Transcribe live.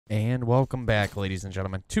And welcome back, ladies and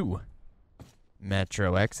gentlemen, to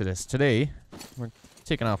Metro Exodus. Today, we're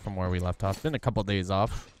taking off from where we left off. Been a couple days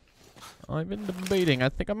off. I've been debating. I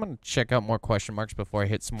think I'm going to check out more question marks before I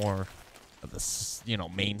hit some more of this,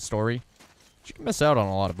 main story. You can miss out on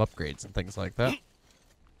a lot of upgrades and things like that.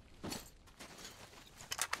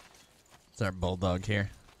 It's our bulldog here.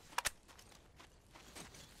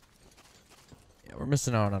 Yeah, we're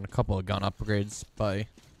missing out on a couple of gun upgrades by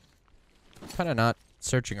kind of not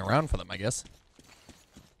searching around for them, I guess.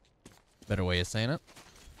 Better way of saying it.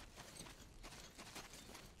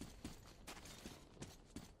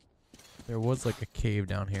 There was like a cave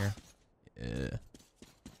down here. Yeah.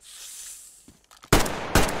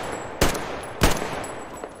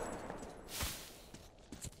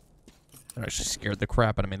 That actually scared the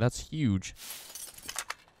crap out of me. That's huge.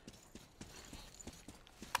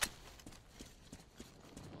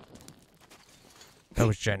 That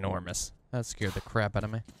was ginormous. That scared the crap out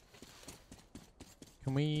of me.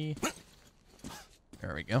 Can we...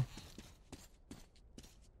 There we go.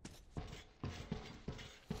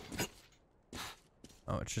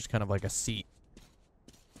 Oh, it's just kind of like a seat.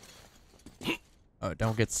 Oh,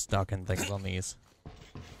 don't get stuck in things on these.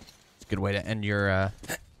 It's a good way to end your,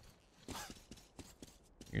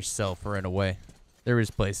 yourself right away. There is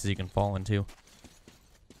places you can fall into.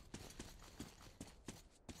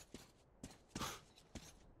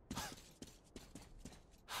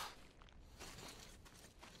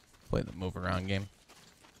 Play the move around game.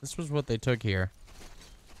 This was what they took here.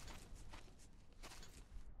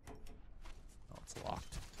 Oh, it's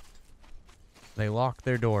locked. They locked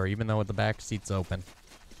their door even though the back seat's open.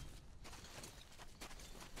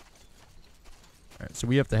 Alright, so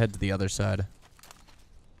we have to head to the other side.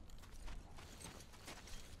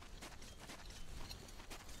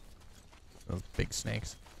 Those big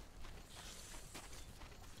snakes.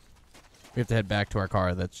 We have to head back to our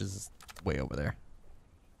car that's just way over there.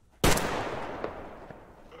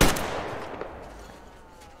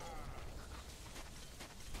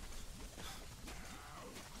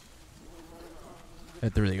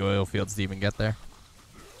 Head through the oil fields to even get there.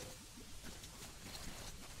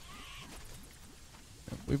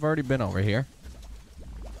 We've already been over here.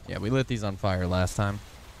 Yeah, we lit these on fire last time.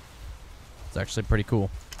 It's actually pretty cool.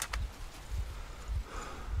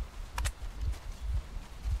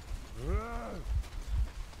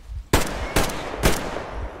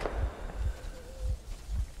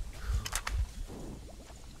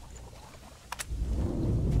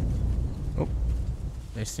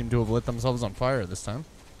 They seem to have lit themselves on fire this time.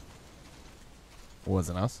 It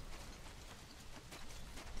wasn't us.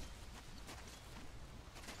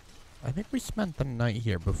 I think we spent the night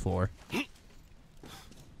here before.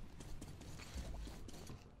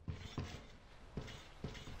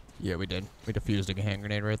 Yeah, we did. We defused a hand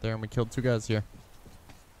grenade right there and we killed 2 guys here.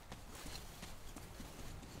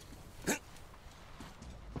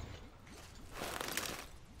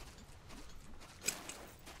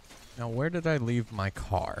 Now, where did I leave my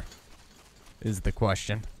car? Is the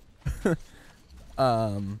question. It's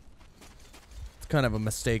kind of a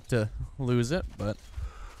mistake to lose it, but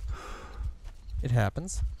it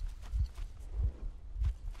happens.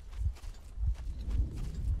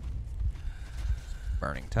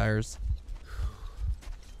 Burning tires.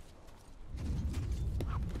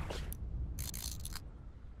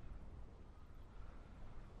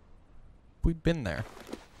 We've been there.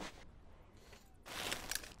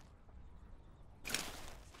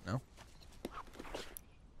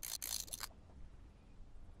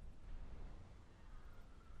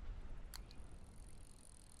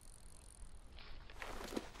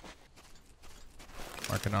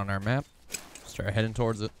 Marking on our map. Start heading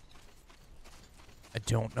towards it. I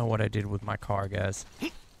don't know what I did with my car, guys.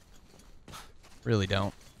 Really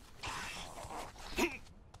don't.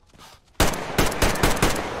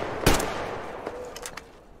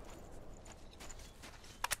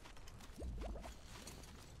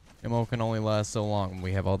 Ammo can only last so long when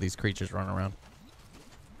we have all these creatures running around.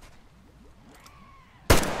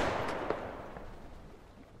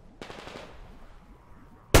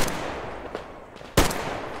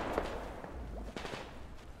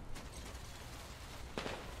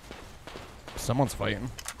 Someone's fighting.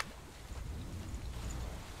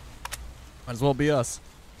 Might as well be us.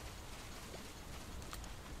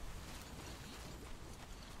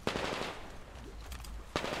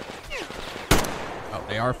 Oh,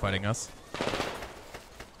 they are fighting us.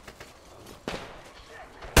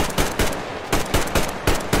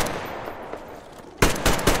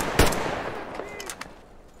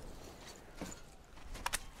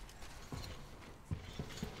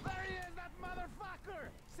 There he is, that motherfucker!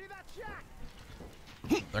 See that shack?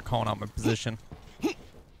 They're calling out my position.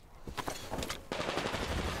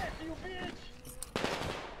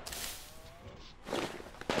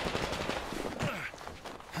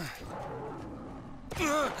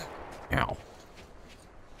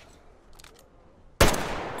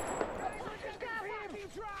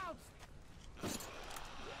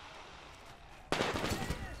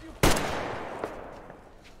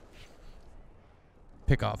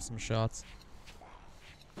 pick off some shots.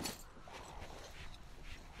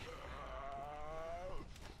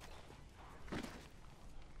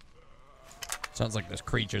 Sounds like there's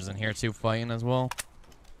creatures in here too fighting as well.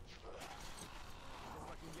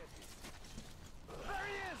 There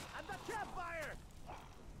he is! At the campfire!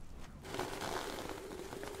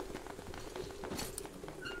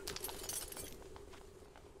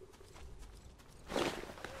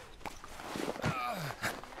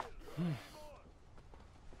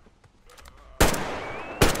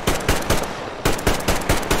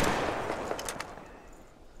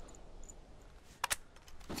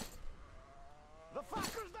 The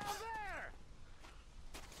fucker's down there!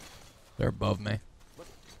 They're above me. What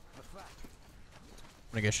the fuck? I'm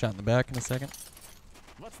gonna get shot in the back in a second.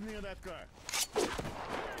 What's near that car?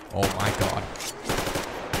 Oh my god.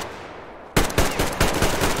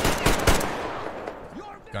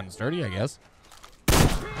 Gun's dirty, I guess.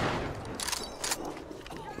 Guys,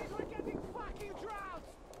 we're getting fucking drowned!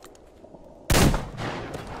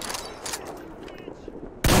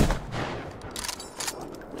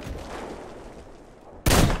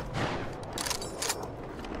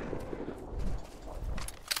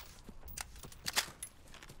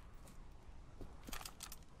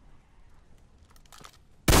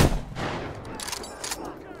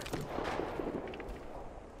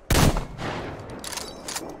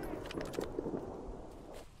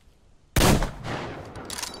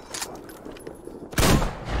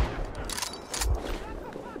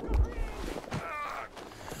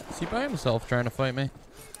 Is he by himself trying to fight me?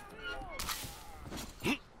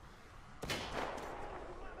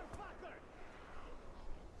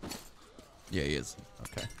 Yeah, he is.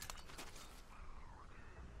 Okay.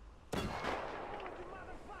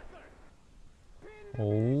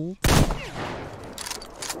 Hold.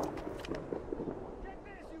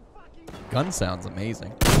 Gun sounds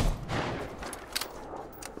amazing.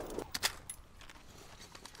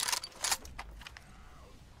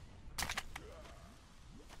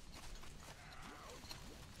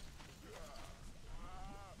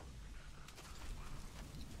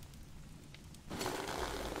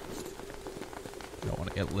 Don't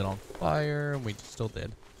want to get lit on fire. We still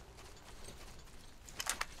did.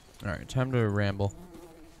 Alright, time to ramble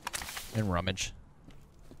and rummage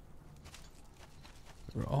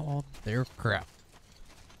through all their crap.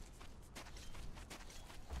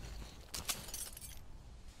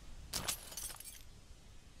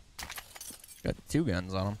 Got 2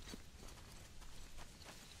 guns on them.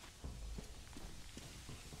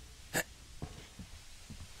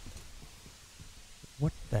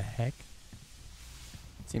 What the heck?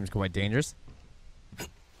 Seems quite dangerous.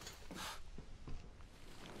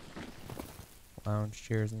 Lounge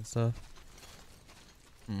chairs and stuff.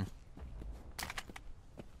 My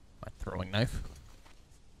throwing knife.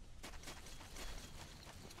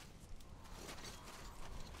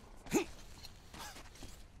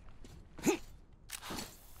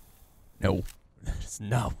 No, that's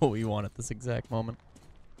not what we want at this exact moment.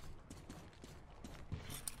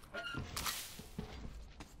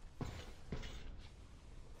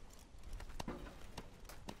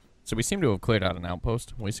 So we seem to have cleared out an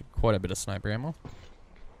outpost. Wasted quite a bit of sniper ammo.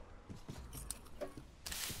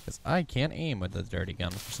 Because I can't aim with the dirty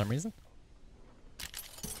gun for some reason.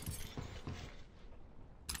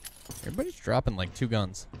 Everybody's dropping like 2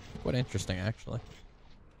 guns. Quite interesting, actually.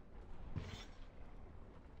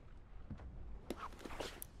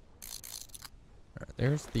 Alright,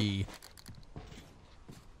 there's the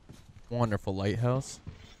wonderful lighthouse.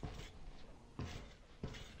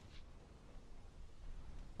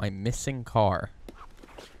 My missing car.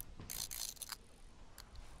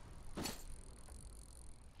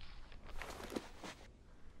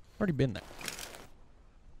 Already been there.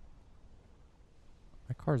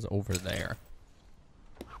 My car's over there.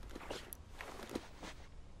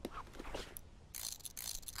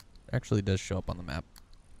 Actually does show up on the map.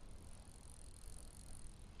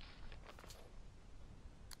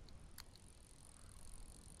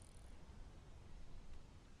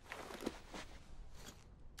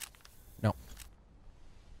 No.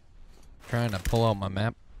 Trying to pull out my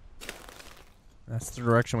map. That's the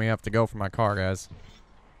direction we have to go for my car, guys.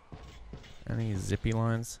 Any zippy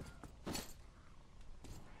lines?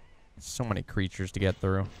 So many creatures to get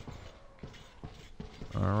through.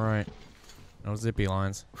 Alright. No zippy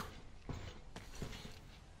lines.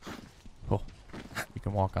 Oh, you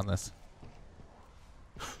can walk on this.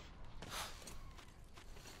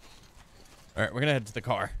 Alright, we're gonna head to the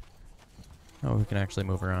car. Oh, we can actually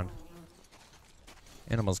move around.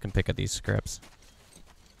 Animals can pick at these scraps.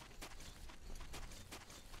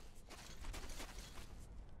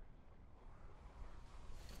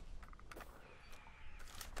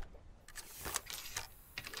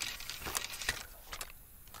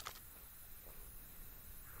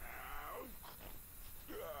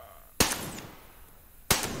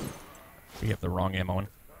 We have the wrong ammo in.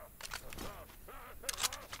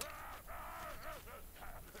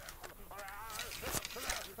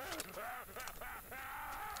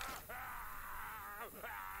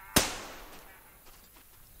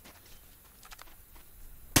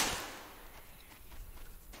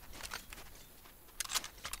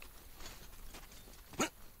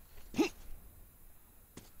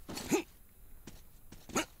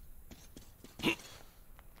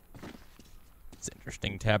 It's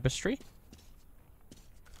interesting tapestry.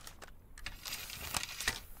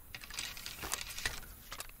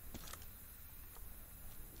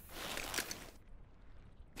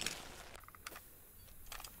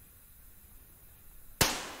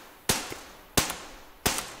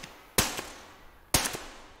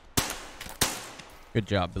 Good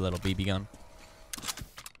job, little BB gun.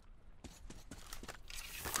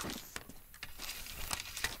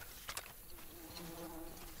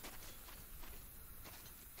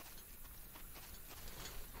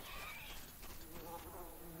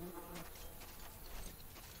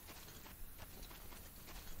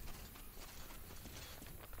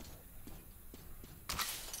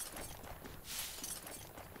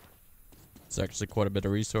 It's actually quite a bit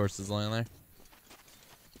of resources lying there.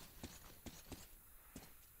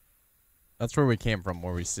 That's where we came from,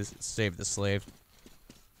 where we saved the slave.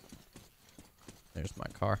 There's my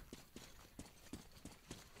car.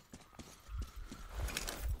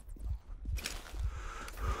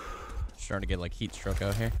 Starting to get like heat stroke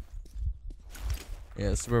out here. Yeah,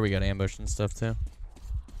 this is where we got ambush and stuff too.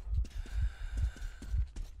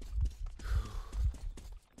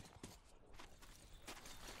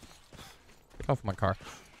 Get off my car.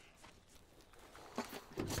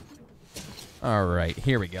 Alright,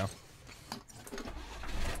 here we go.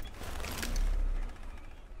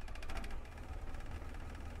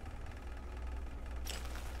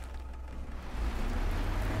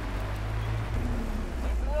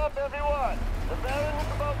 Everyone, the Baron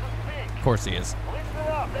is about to speak. Of course he is. Listen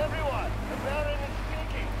up, everyone. The Baron is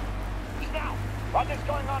speaking. Now, what is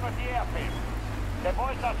going on with the airfield? The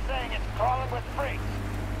boys are saying it's crawling with freaks.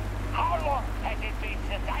 How long has it been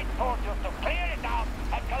since I told you to clear it out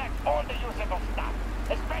and collect all the usable stuff?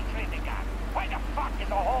 Especially the gun. Why the fuck is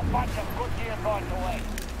a whole bunch of good gear going to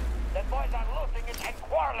waste? The boys are losing it and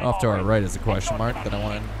quarreling. Off to our over it. right is a question mark that I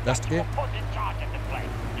want to investigate. You put in charge of the place.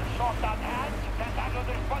 You short on hands, you can't handle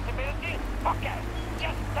the responsibility? Okay,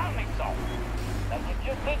 just tell me so. But if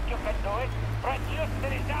you think you can do it, produce the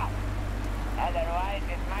result. Otherwise,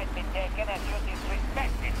 it might be taken as you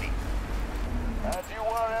disrespected me. As you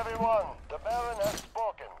were, everyone. The Baron has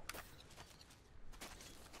spoken.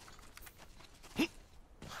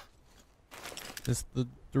 This the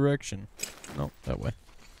direction. No, that way.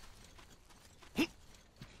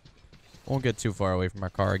 Won't get too far away from our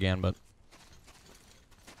car again, but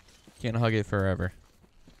can't hug it forever.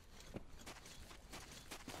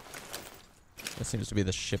 That seems to be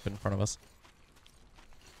the ship in front of us.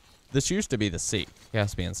 This used to be the sea,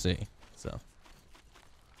 Caspian Sea, so.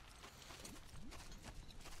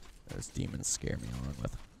 Those demons scare me along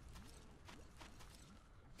with.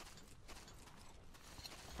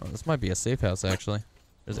 Oh, this might be a safe house, actually.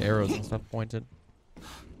 There's arrows and stuff pointed.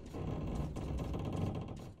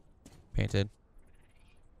 Painted.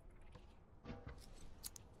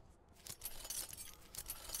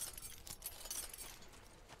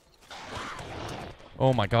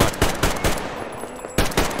 Oh my god.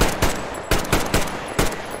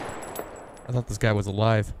 I thought this guy was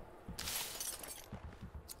alive.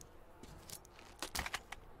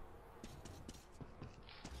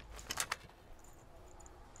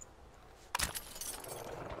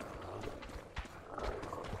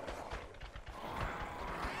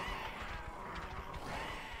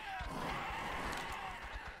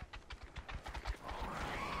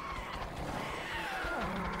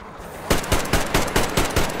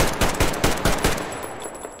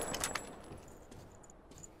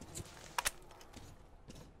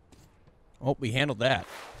 Oh, we handled that.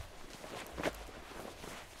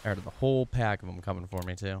 Out of the whole pack of them coming for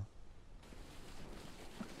me, too.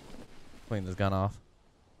 Clean this gun off.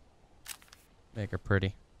 Make her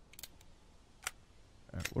pretty.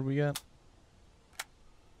 Alright, what do we got?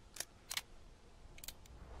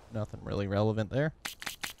 Nothing really relevant there.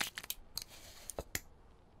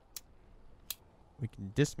 We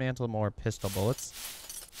can dismantle more pistol bullets.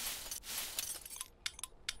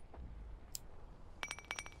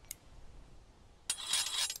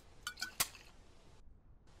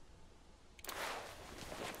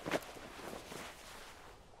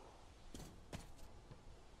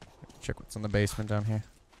 Check what's in the basement down here.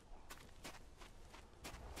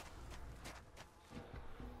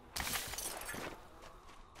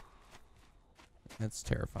 It's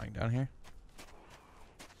terrifying down here.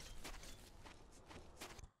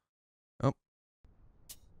 Oh.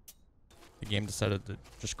 The game decided to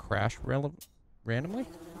just crash randomly?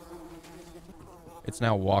 It's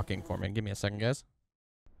now walking for me. Give me a second, guys.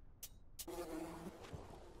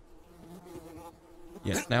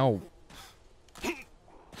 Yes, now.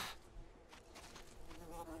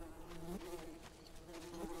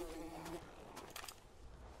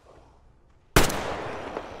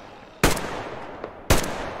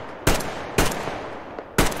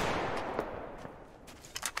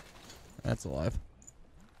 That's alive.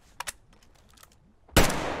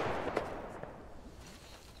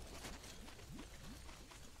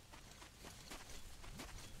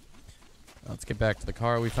 Let's get back to the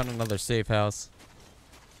car. We found another safe house,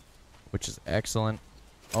 which is excellent.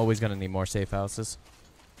 Always gonna need more safe houses.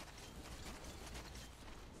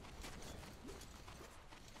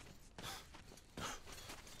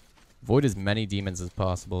 Avoid as many demons as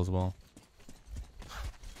possible as well.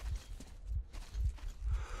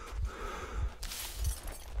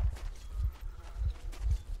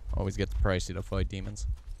 Always gets pricey to fight demons.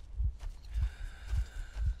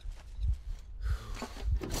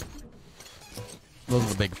 Those are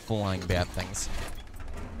the big flying bat things.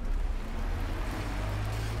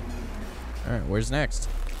 Alright, where's next?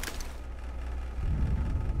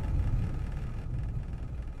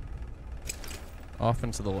 Off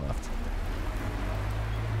and to the left.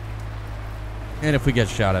 And if we get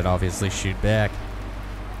shot at, obviously shoot back.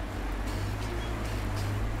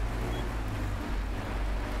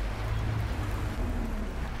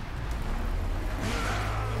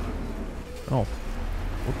 Oh.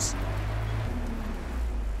 Whoops.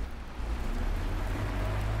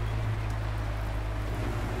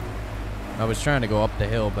 I was trying to go up the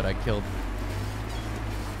hill, but I killed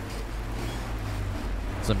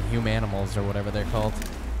some humanimals or whatever they're called.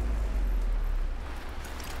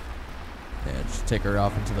 Yeah, just take her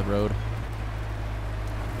off into the road.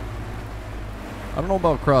 I don't know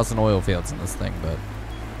about crossing oil fields in this thing, but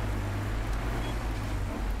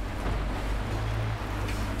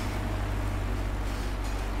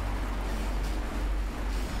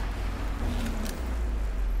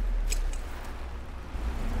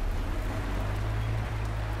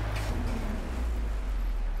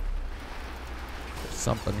there's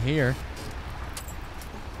something here.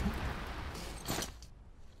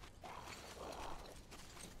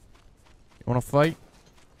 You wanna fight?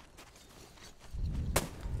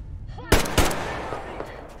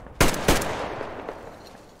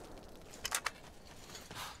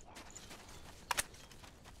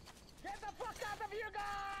 Get the fuck out of here,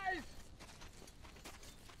 guys!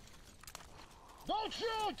 Don't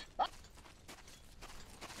shoot!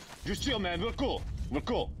 Just chill, man. We're cool. We're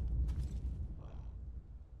cool.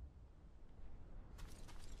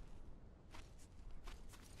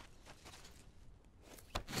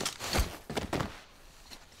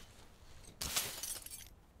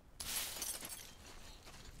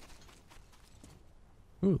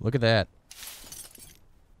 Ooh, look at that.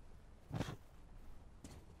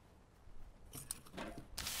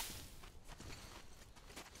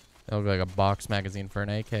 That looks like a box magazine for an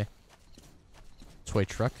AK. Toy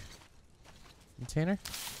truck. Container.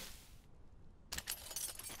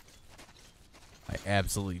 I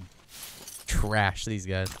absolutely trash these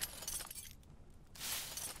guys.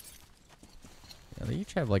 Yeah, they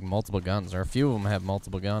each have like multiple guns, or a few of them have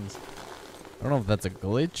multiple guns. I don't know if that's a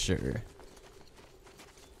glitch or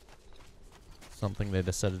something they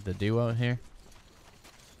decided to do out here.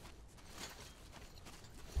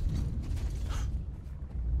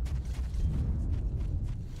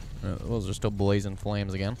 Those are still blazing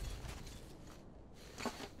flames again.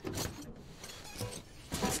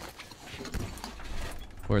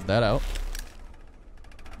 Poured that out.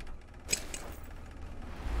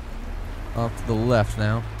 Off to the left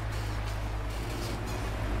now.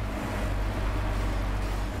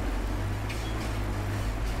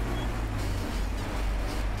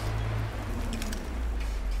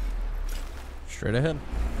 Straight ahead.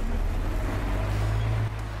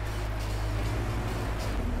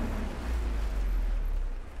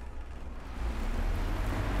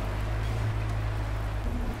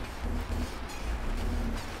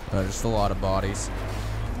 Just a lot of bodies.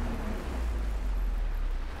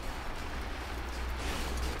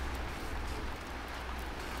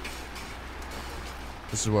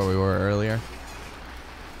 This is where we were earlier.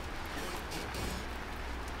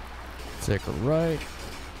 Take a right.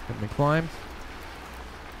 Let me climb.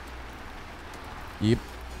 Yep.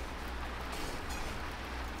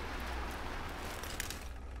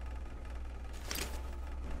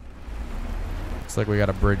 Looks like we got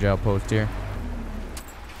a bridge outpost here.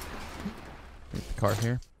 car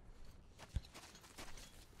here.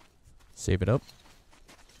 Save it up.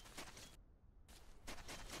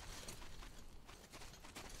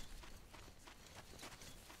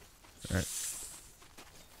 Alright.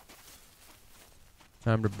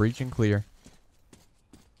 Time to breach and clear.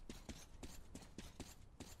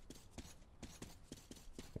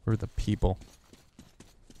 Where are the people?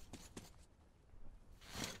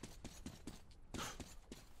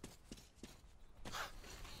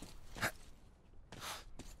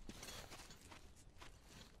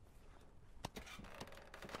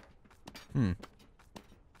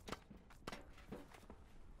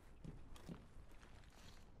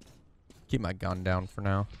 Keep my gun down for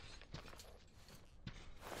now.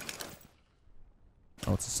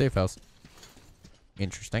 Oh, it's a safe house.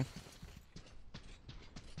 Interesting.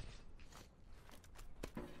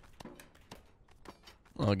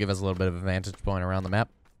 It'll give us a little bit of a vantage point around the map.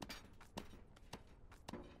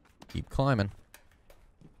 Keep climbing.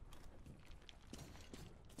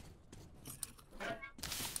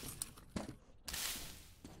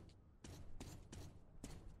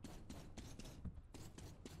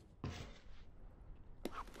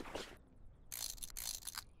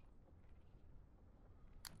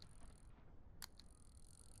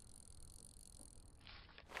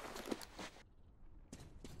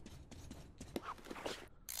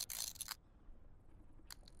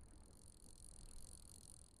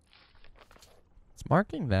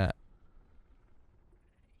 Marking that.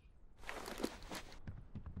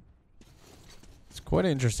 It's quite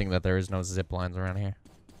interesting that there is no zip lines around here.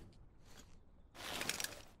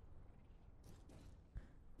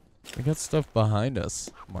 We got stuff behind us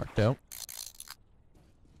marked out.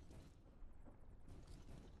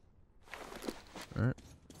 Alright,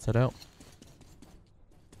 let's head out.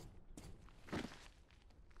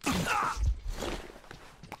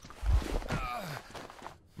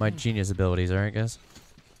 My genius abilities, alright guys?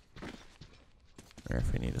 Or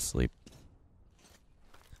if we need to sleep.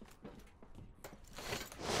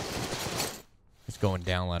 Just going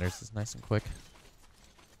down ladders is nice and quick.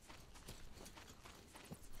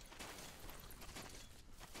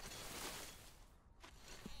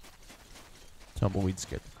 Tumbleweed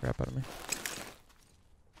scared the crap out of me.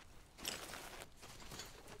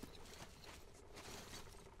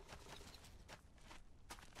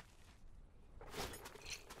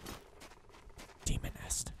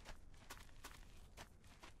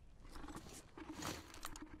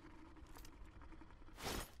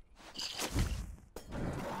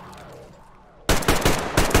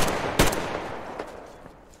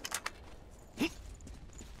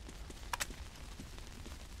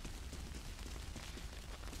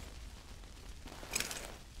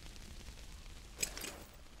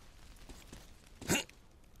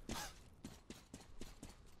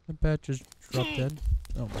 The bat just dropped dead.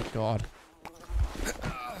 Oh my god.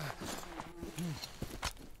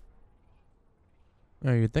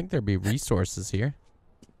 Oh, you'd think there'd be resources here.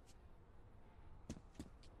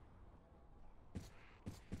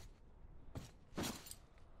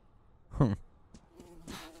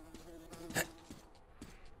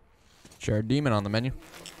 Sure, demon on the menu.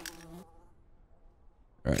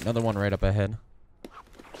 Alright, another one right up ahead.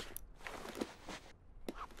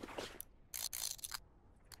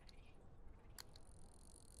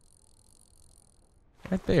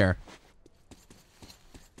 Right there.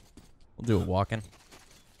 We'll do a walk-in.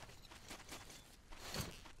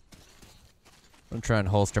 I'm trying to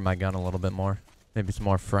holster my gun a little bit more. Maybe some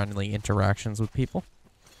more friendly interactions with people.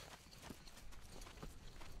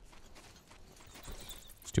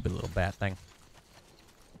 Stupid little bat thing.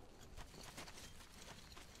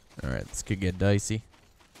 Alright, this could get dicey.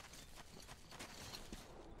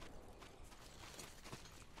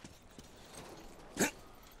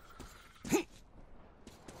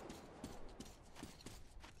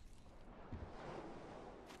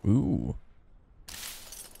 Ooh.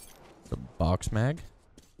 It's a box mag.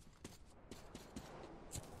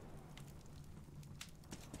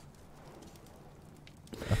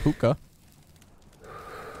 A hookah.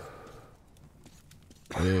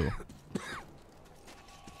 Ew.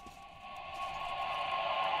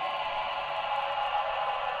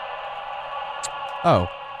 Oh.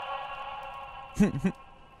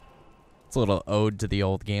 It's a little ode to the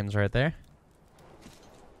old games right there.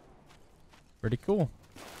 Pretty cool.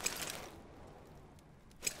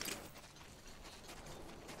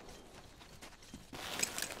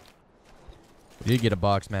 We did get a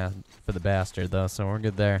box mask for the bastard, though, so we're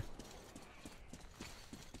good there.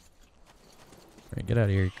 Alright, get out of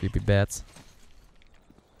here, you creepy bats.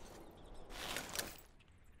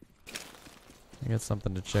 I got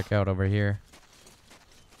something to check out over here.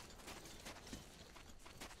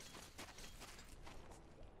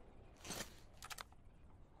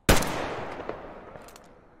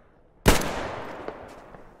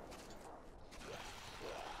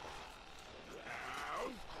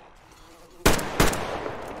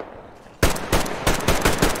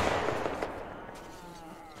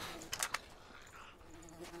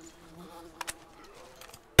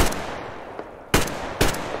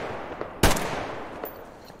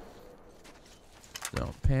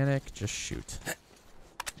 Don't panic, just shoot.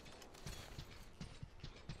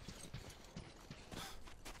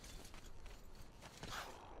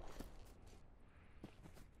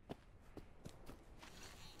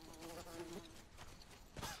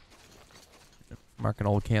 Mark an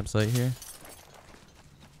old campsite here.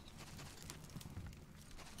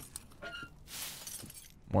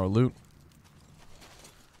 More loot.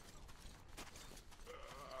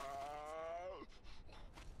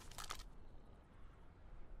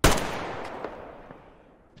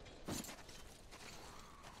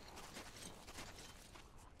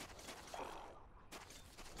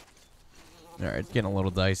 Alright, getting a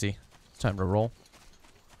little dicey. It's time to roll.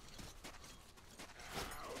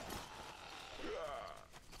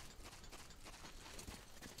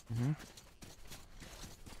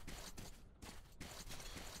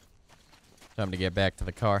 Time to get back to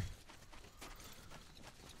the car.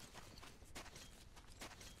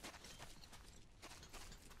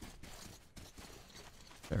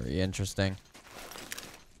 Very interesting.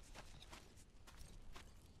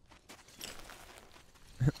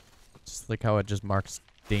 Just like how it just marks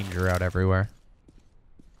danger out everywhere.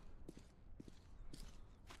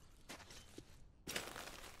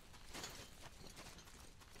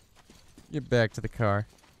 Get back to the car.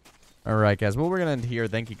 Alright, guys. Well, we're going to end here.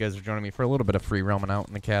 Thank you guys for joining me for a little bit of free roaming out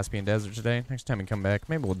in the Caspian Desert today. Next time we come back,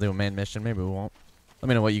 maybe we'll do a main mission. Maybe we won't. Let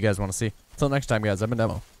me know what you guys want to see. Until next time, guys, I've been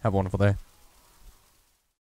Demo. Have a wonderful day.